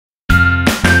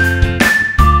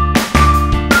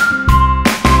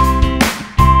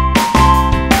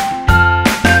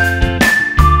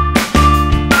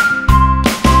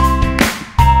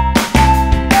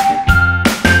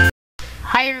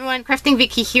Crafting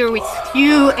Vicky here with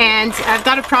you, and I've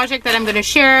got a project that I'm going to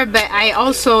share, but I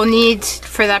also need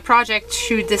for that project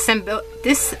to disassemble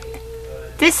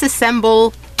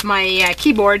my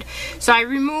keyboard. So I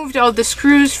removed all the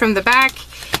screws from the back,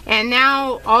 and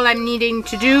now all I'm needing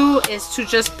to do is to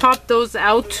just pop those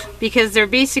out because they're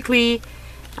basically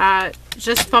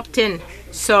just popped in.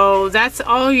 So that's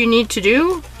all you need to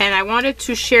do, and I wanted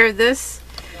to share this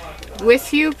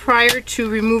with you prior to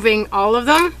removing all of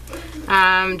them,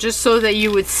 just so that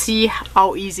you would see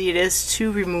how easy it is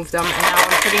to remove them. And now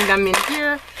I'm putting them in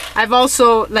here. I've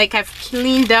also, I've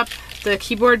cleaned up the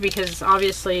keyboard because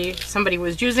obviously somebody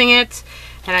was using it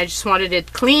and I just wanted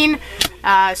it clean.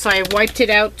 So I wiped it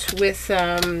out with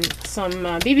some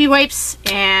BB wipes,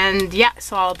 and yeah,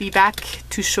 so I'll be back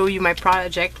to show you my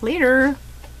project later.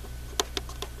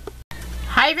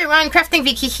 Hi everyone, Crafting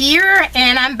Vicky here,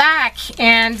 and I'm back.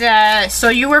 And so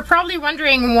you were probably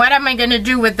wondering, what am I going to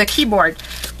do with the keyboard?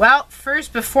 Well,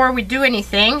 first, before we do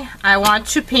anything, I want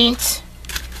to paint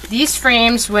these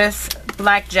frames with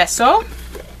black gesso.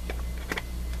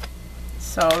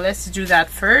 So let's do that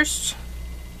first.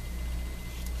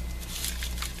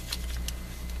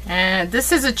 And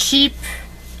this is a cheap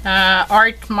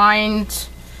Art Mind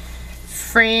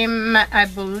frame. I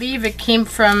believe it came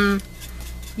from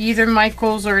either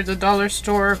Michael's or the dollar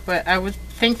store, but I would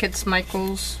think it's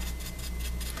Michael's.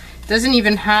 Doesn't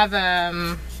even have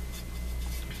a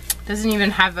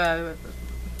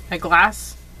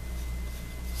glass,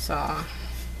 so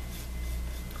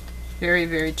very,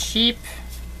 very cheap,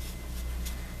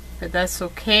 but that's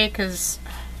okay because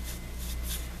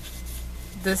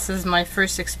this is my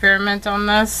first experiment on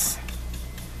this,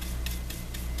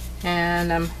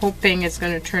 and I'm hoping it's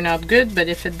going to turn out good. But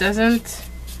if it doesn't,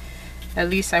 at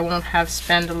least I won't have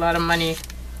spent a lot of money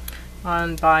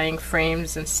on buying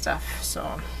frames and stuff.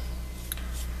 So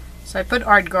I put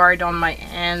Art Guard on my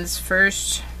ends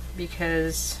first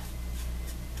because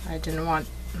I didn't want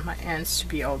my ends to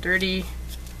be all dirty.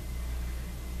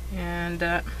 And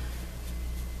I'm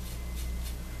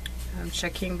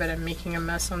checking, but I'm making a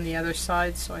mess on the other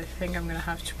side, so I think I'm gonna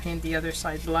have to paint the other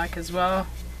side black as well.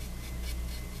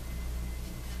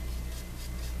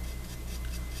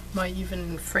 Might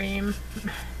even frame.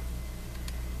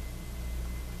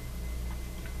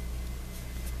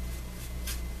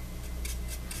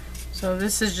 So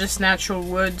this is just natural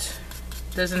wood,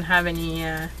 doesn't have any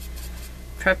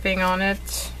prepping on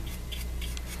it,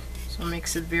 so it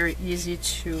makes it very easy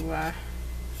to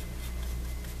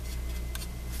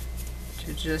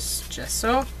just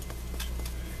gesso.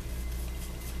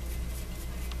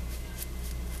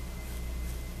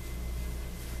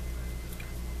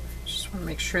 Just want to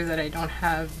make sure that I don't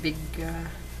have big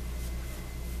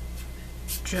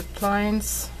drip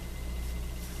lines.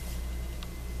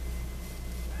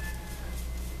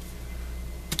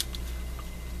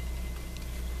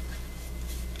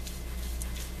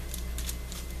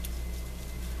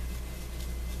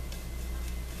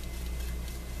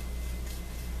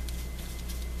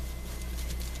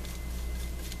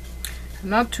 I'm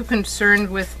not too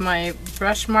concerned with my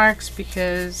brush marks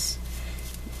because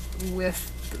with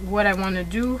what I want to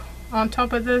do on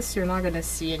top of this, you're not going to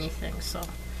see anything, so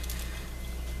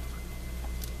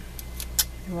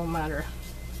it won't matter.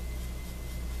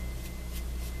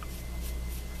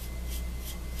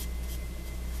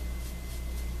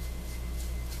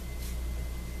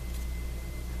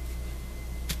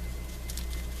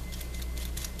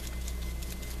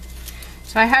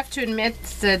 So I have to admit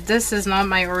that this is not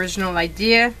my original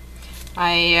idea.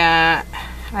 I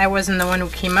wasn't the one who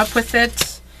came up with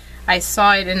it. I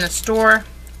saw it in the store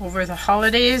over the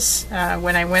holidays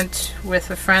when I went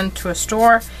with a friend to a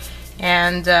store,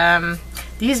 and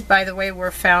these, by the way,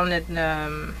 were found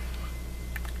in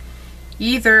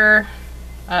either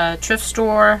a thrift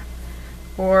store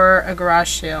or a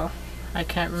garage sale. I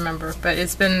can't remember, but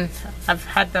I've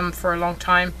had them for a long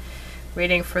time,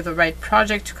 waiting for the right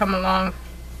project to come along,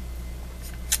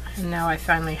 and now I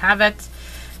finally have it,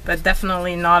 but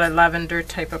definitely not a lavender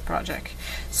type of project.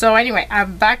 So anyway,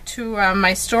 I'm back to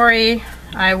my story.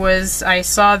 I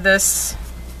saw this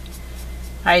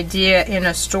idea in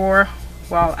a store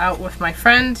while out with my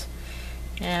friend,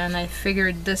 and I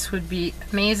figured this would be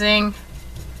amazing,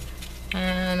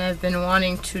 and I've been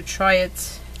wanting to try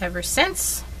it ever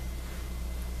since.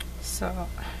 So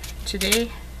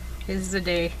today is the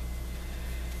day.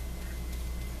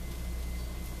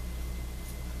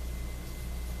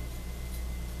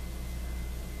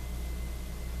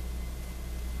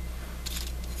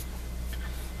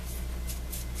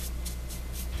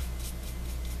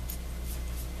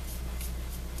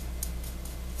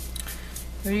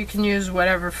 Or you can use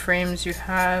whatever frames you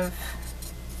have.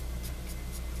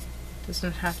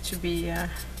 Doesn't have to be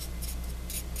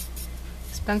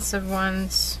expensive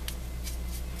ones.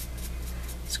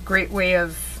 It's a great way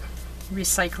of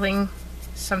recycling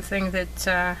something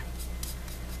that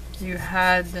you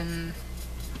had and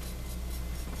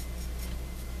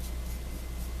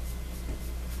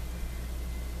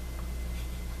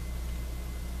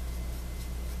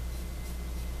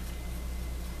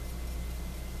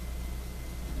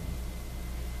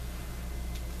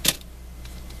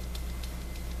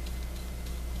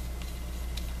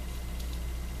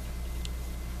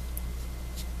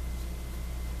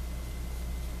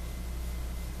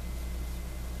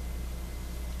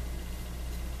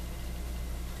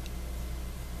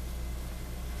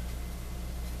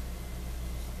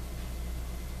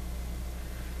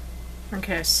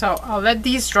okay, so I'll let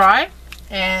these dry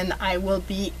and I will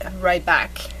be right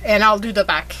back, and I'll do the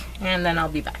back and then I'll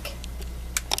be back.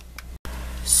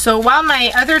 So while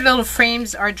my other little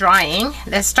frames are drying,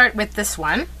 let's start with this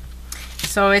one.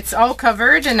 So it's all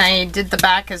covered and I did the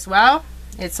back as well.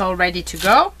 It's all ready to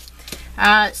go.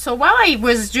 So while I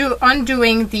was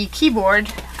undoing the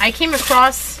keyboard, I came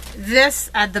across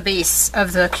this at the base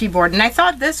of the keyboard and I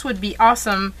thought this would be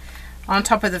awesome on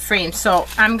top of the frame. So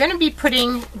I'm going to be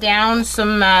putting down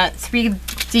some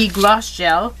 3D gloss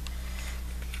gel.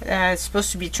 It's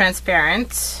supposed to be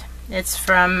transparent. It's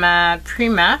from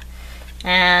Prima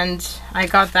and I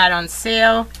got that on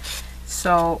sale.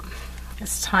 So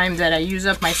it's time that I use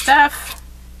up my stuff.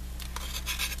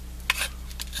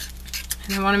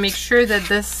 And I want to make sure that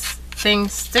this thing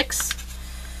sticks.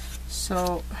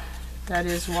 So that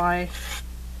is why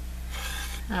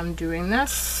I'm doing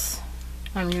this.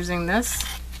 I'm using this.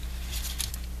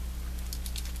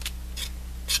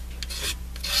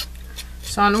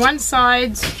 So on one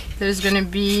side there's going to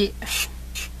be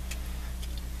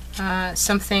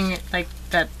something like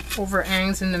that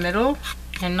overhangs in the middle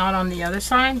and not on the other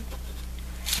side.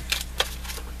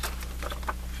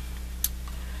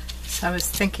 So I was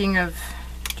thinking of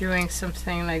doing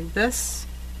something like this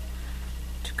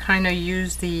to kind of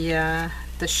use the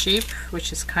shape,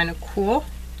 which is kind of cool.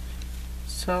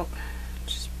 So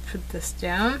just put this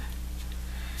down.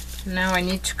 Now I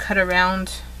need to cut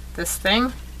around this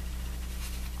thing.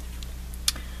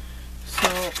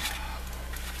 So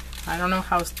I don't know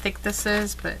how thick this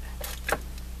is, but it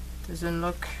doesn't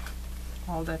look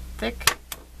all that thick.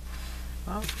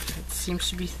 Well, it seems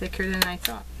to be thicker than I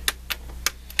thought.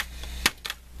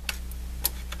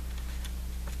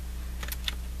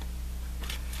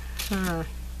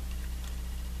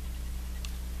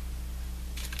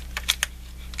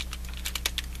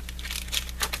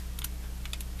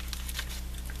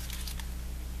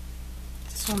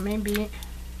 So maybe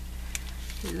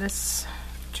let's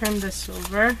turn this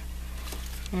over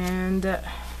and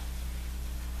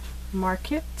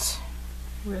mark it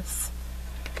with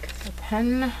a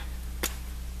pen.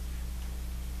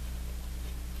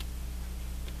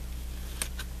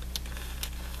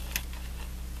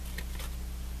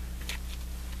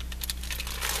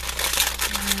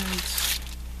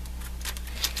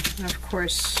 And of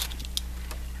course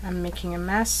I'm making a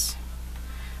mess,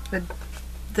 but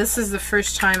this is the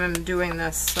first time I'm doing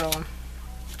this, so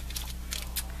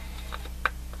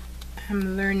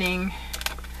I'm learning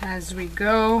as we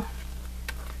go.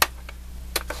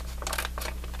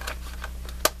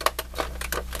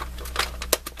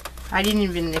 I didn't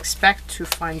even expect to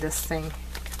find this thing,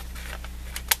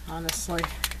 honestly,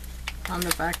 on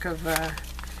the back of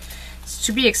it's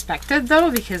to be expected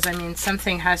though, because I mean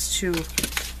something has to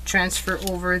transfer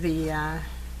over the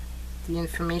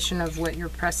information of what you're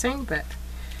pressing, but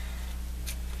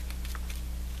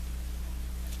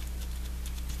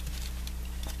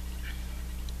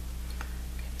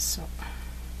so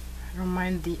I don't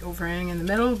mind the overhang in the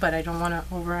middle, but I don't want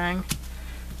to overhang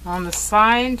on the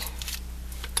side.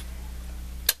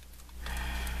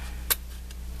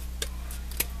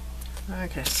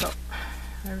 Okay, so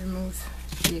I remove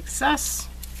the excess.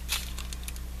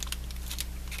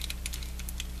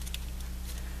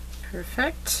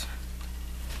 Perfect.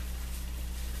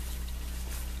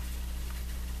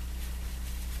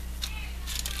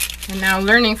 And now,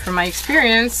 learning from my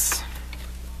experience,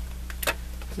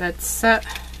 let's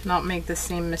not make the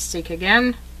same mistake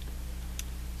again.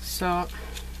 So I'm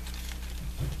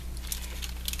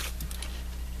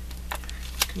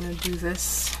gonna do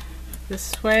this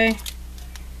way,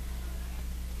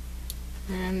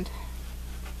 and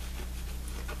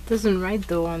it doesn't write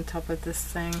though on top of this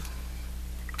thing.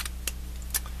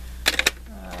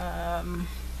 I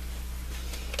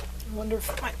wonder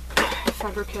if my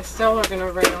Faber-Castell are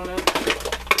gonna write on it.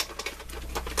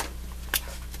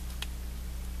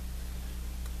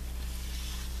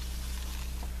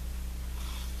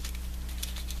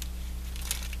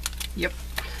 Yep.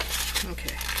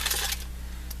 Okay.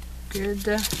 Good.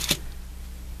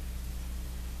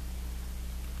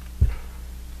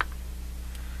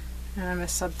 And I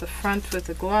messed up the front with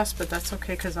the gloss, but that's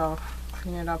okay because I'll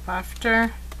clean it up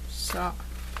after. So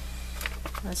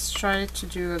let's try to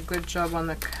do a good job on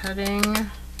the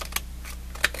cutting.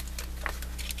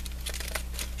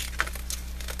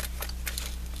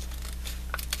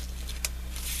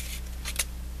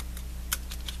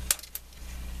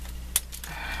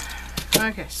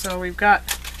 Okay, so we've got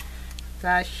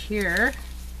that here,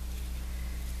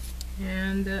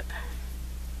 and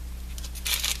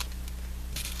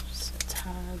just a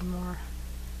tad more.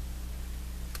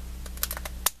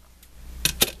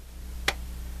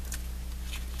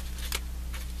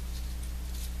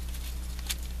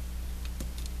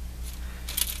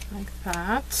 Like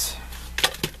that.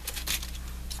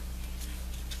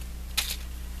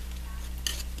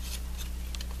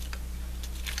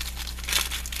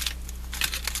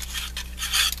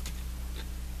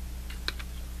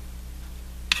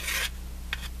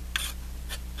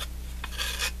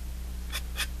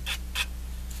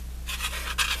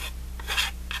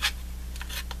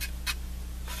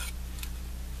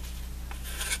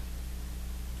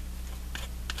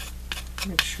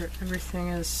 Make sure everything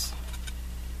is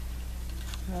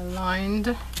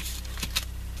aligned.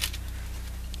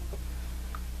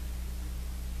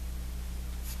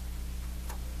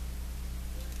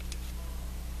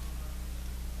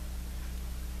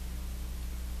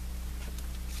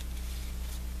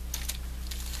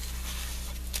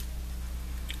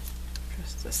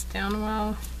 Press this down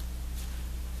well.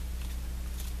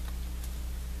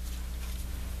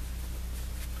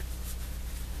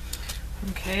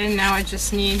 Okay, now I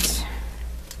just need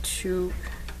to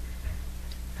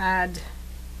add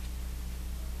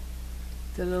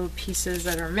the little pieces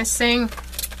that are missing.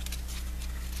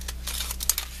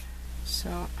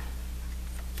 So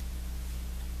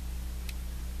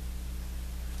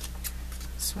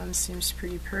this one seems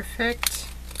pretty perfect.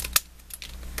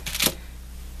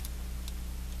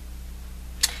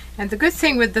 And the good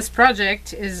thing with this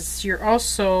project is you're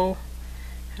also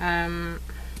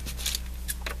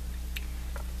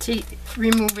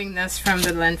removing this from the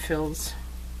landfills.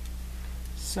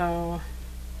 So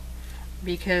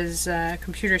because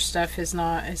computer stuff is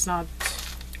not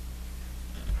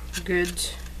good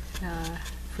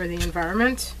for the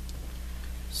environment,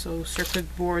 so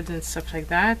circuit boards and stuff like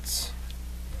that,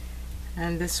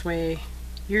 and this way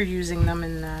you're using them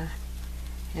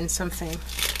in something.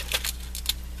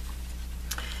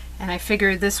 And I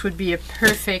figured this would be a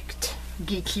perfect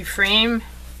geeky frame.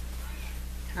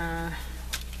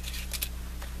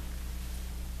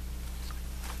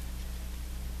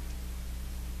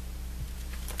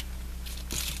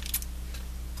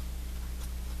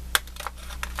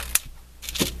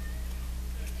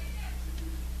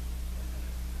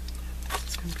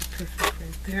 Perfect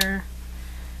right there.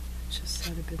 Just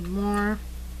add a bit more.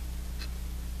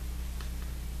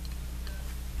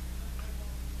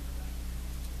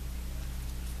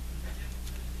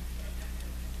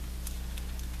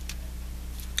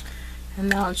 And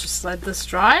now I'll just let this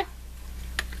dry.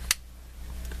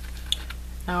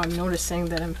 Now I'm noticing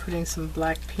that I'm putting some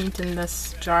black paint in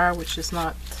this jar, which is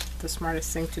not the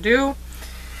smartest thing to do.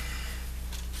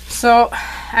 So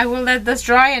I will let this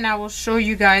dry and I will show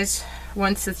you guys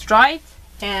once it's dried.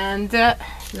 And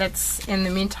let's, in the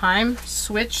meantime,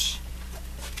 switch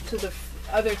to the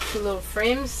other two little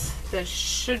frames that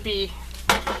should be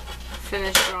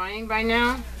finished drying by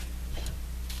now.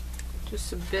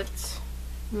 Just a bit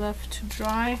left to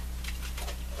dry.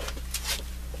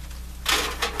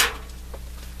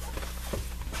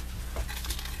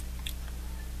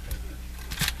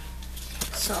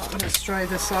 So let's dry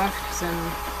this off because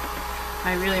then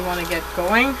I really want to get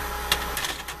going.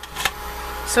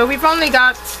 So we've only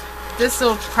got this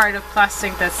little part of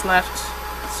plastic that's left,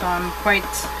 so I'm quite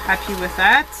happy with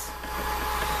that.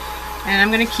 And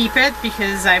I'm going to keep it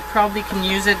because I probably can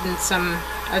use it in some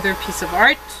other piece of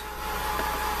art.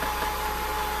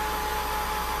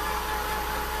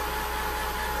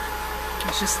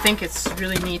 I just think it's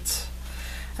really neat.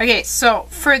 Okay, so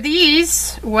for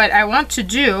these, what I want to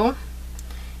do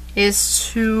is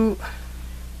to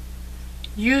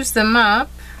use them up,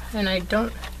 and I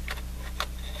don't,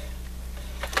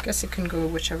 I guess it can go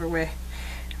whichever way.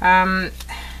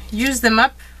 Use them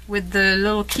up with the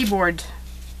little keyboard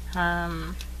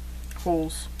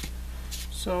holes.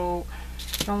 So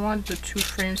I don't want the two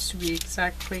frames to be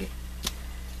exactly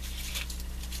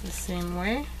the same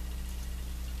way.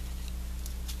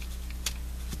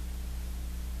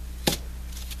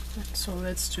 So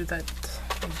let's do that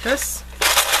like this.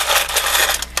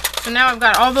 So now I've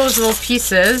got all those little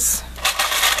pieces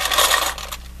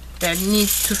that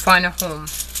needs to find a home.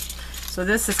 So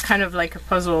this is kind of like a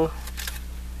puzzle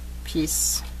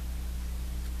piece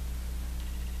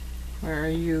where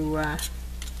you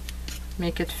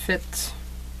make it fit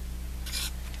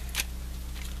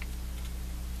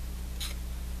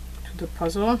to the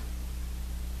puzzle.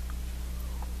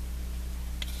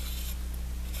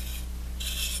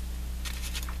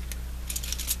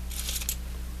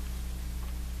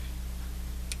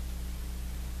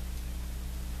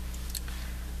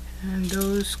 And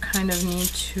those kind of need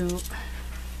to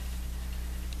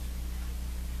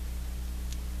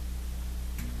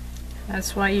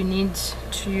that's why you need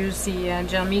to use the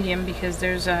gel medium, because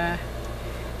there's a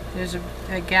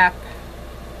gap.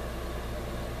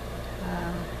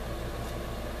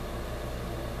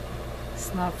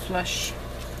 It's not flush.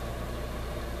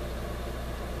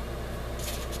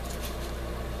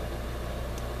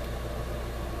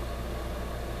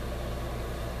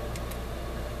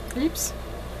 Oops.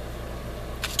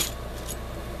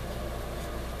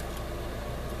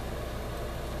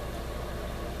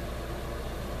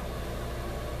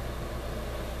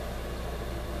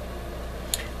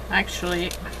 Actually,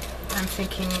 I'm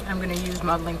thinking I'm going to use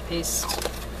modeling paste.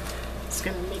 It's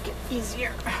going to make it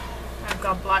easier. I've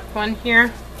got black one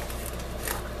here.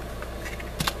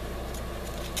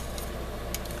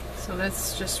 So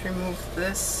let's just remove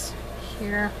this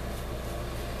here.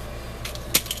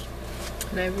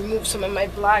 And I remove some of my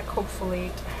black.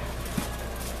 Hopefully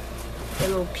the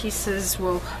little pieces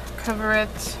will cover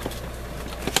it.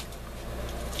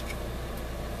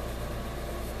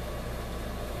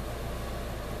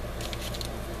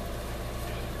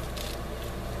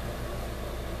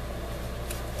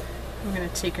 I'm going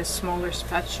to take a smaller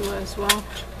spatula as well.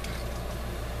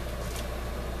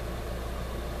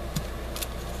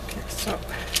 Okay, so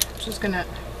I'm just going to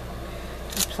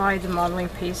apply the modeling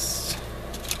paste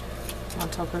on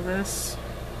top of this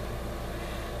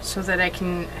so that I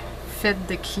can fit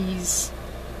the keys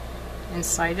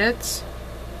inside it.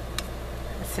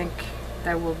 I think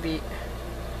that will be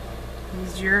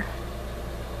easier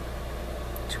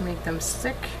to make them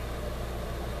stick.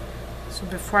 So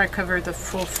before I cover the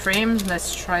full frame,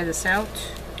 let's try this out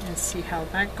and see how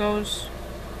that goes.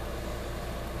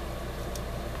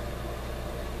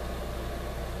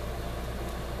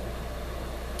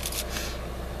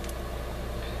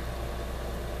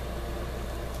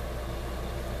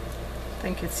 I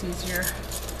think it's easier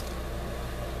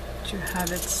to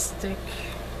have it stick.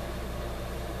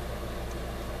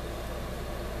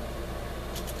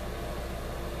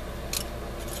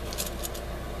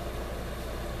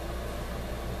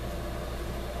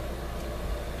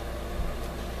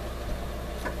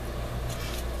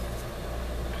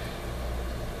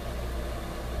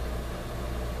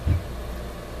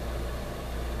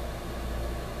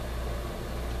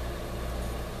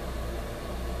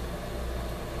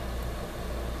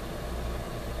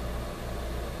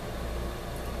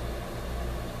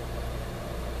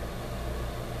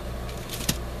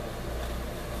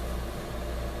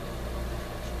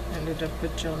 Ended up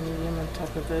with gel medium on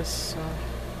top of this, so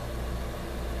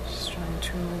just trying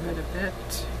to remove it a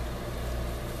bit.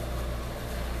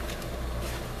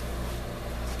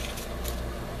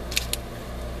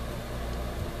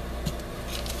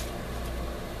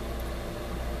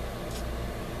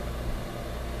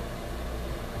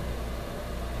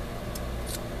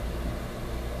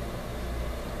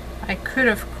 I could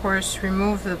of course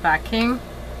remove the backing.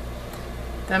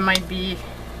 That might be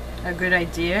a good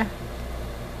idea.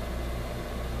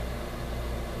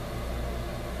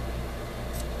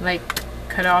 Like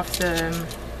cut off the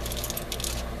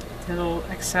little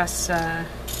excess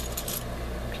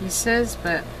pieces,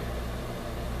 but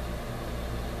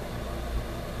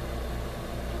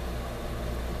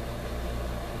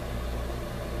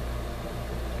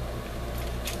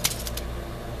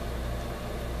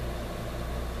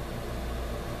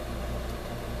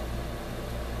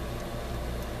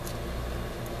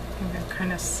I'm gonna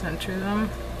kind of center them.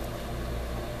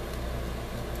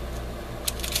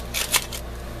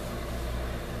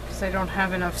 I don't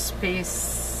have enough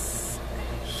space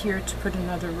here to put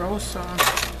another row, so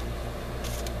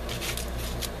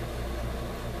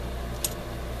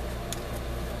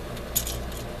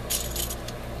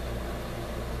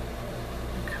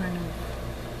kind of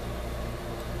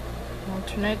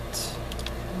alternate.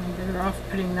 I'm better off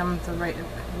putting them the right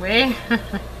way.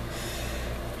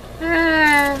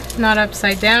 Not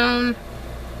upside down.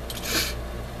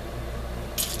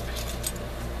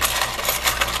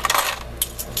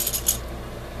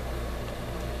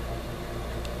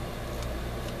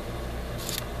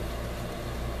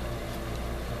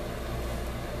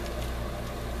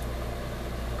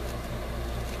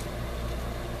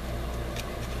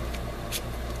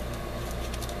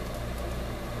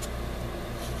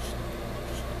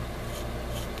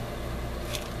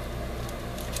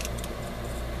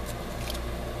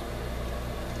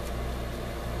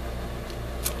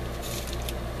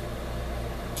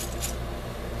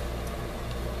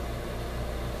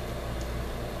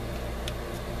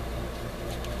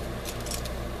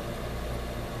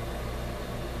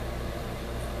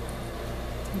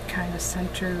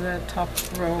 center the top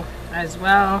row as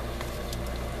well.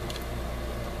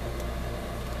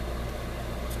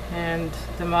 And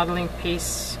the modeling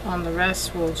paste on the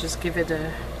rest will just give it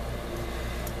a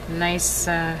nice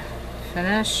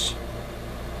finish.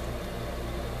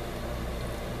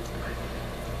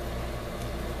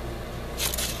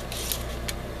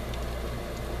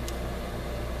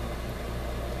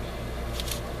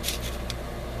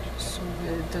 So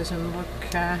that it doesn't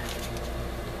look, I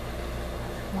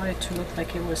want it to look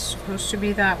like it was supposed to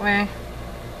be that way.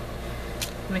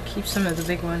 I'm going to keep some of the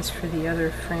big ones for the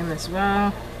other frame as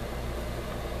well.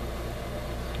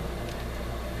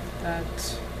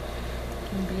 That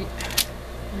can be,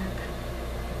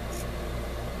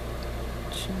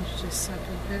 change this up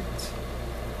a bit,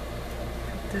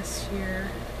 put this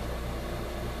here.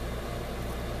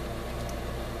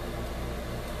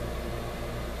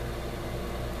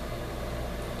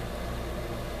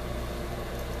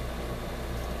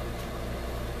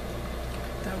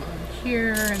 Put that one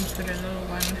here and put a little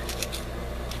one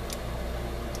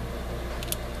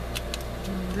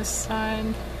on this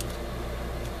side.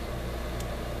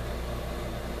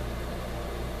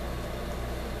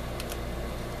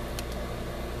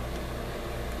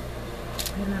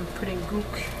 And I'm putting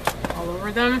gook all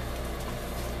over them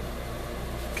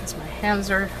because my hands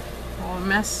are all a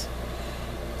mess.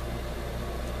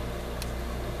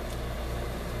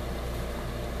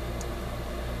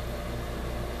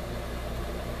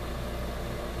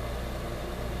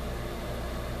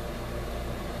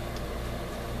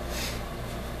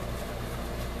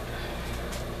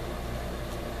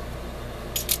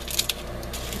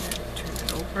 Turn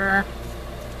it over.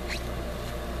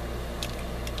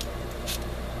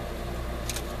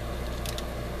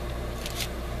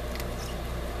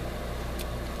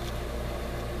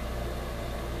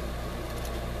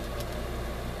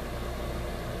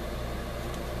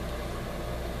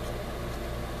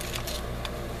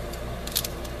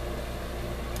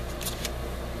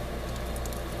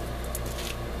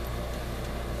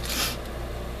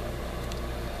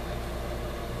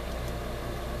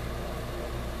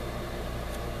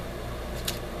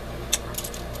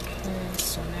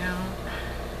 So now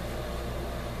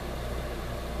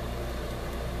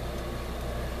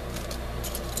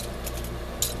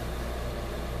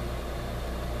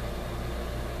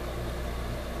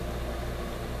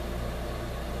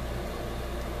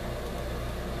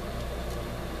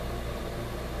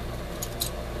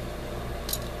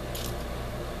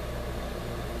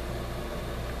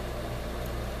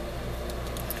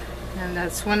and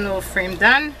that's one little frame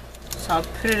done. So I'll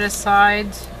put it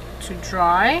aside to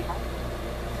dry.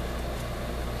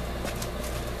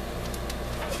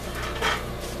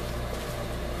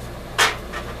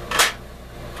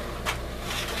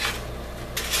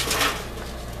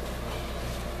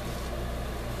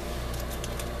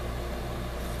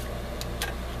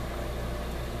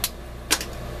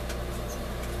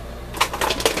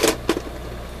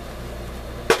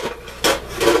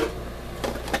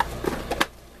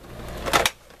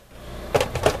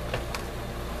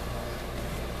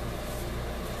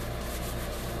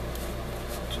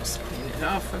 Just clean it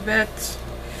off a bit.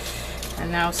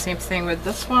 And now same thing with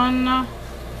this one. And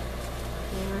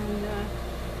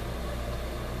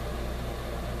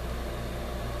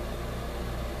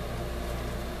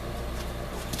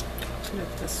put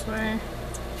it this way.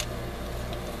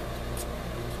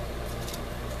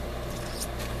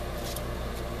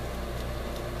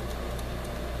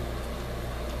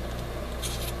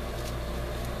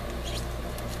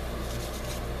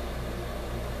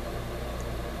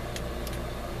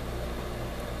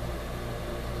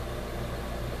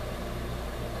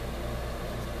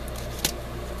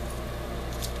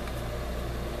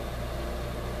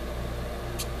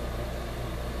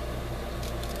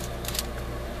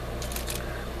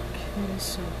 Okay,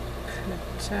 so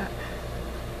put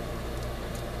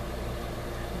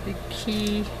big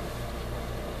key.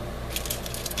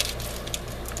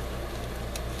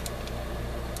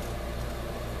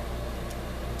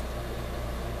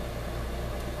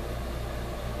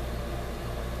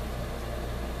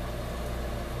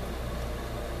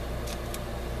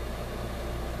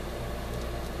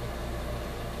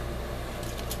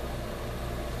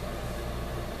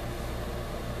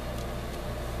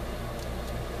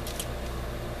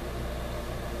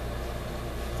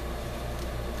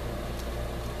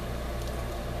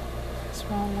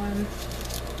 Small one.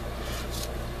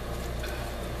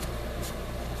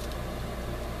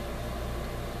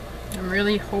 I'm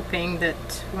really hoping that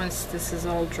once this is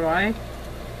all dry,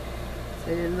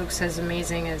 that it looks as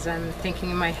amazing as I'm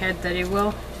thinking in my head that it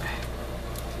will.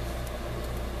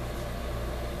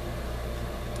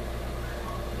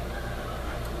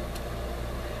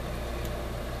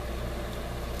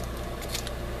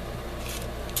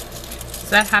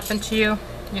 that happen to you?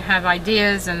 You have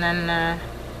ideas and then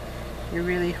you're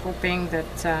really hoping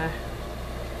that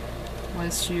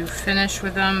once you finish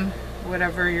with them,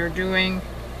 whatever you're doing,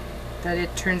 that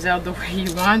it turns out the way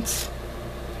you want,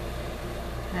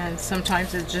 and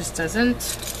sometimes it just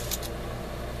doesn't.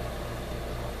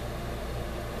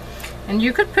 And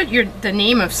you could put the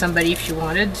name of somebody if you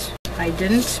wanted. I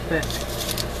didn't, but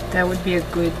that would be a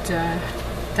good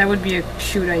that would be a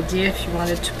cute idea if you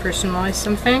wanted to personalize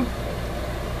something.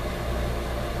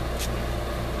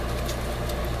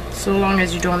 So long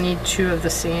as you don't need two of the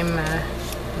same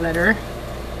letter,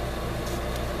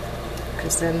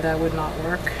 because then that would not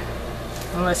work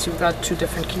unless you've got two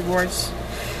different keyboards.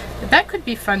 But that could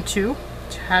be fun too,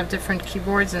 to have different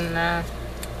keyboards and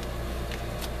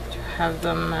to have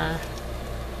them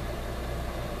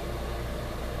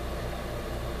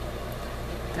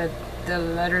that the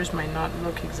letters might not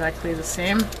look exactly the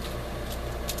same.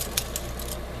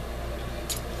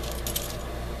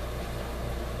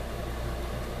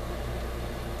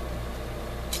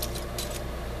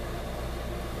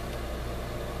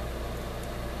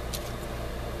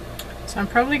 So I'm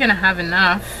probably going to have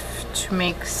enough to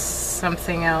make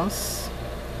something else.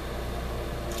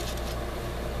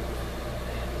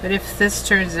 But if this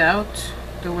turns out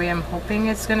the way I'm hoping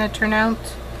it's going to turn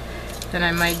out, then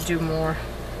I might do more.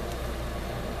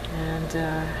 And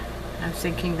I'm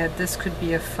thinking that this could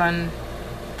be a fun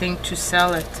thing to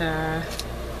sell at a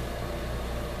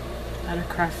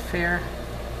craft fair.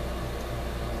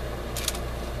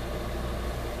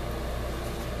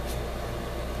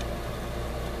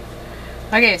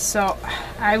 Okay, so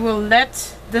I will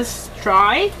let this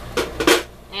dry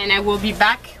and I will be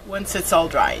back once it's all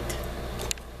dried.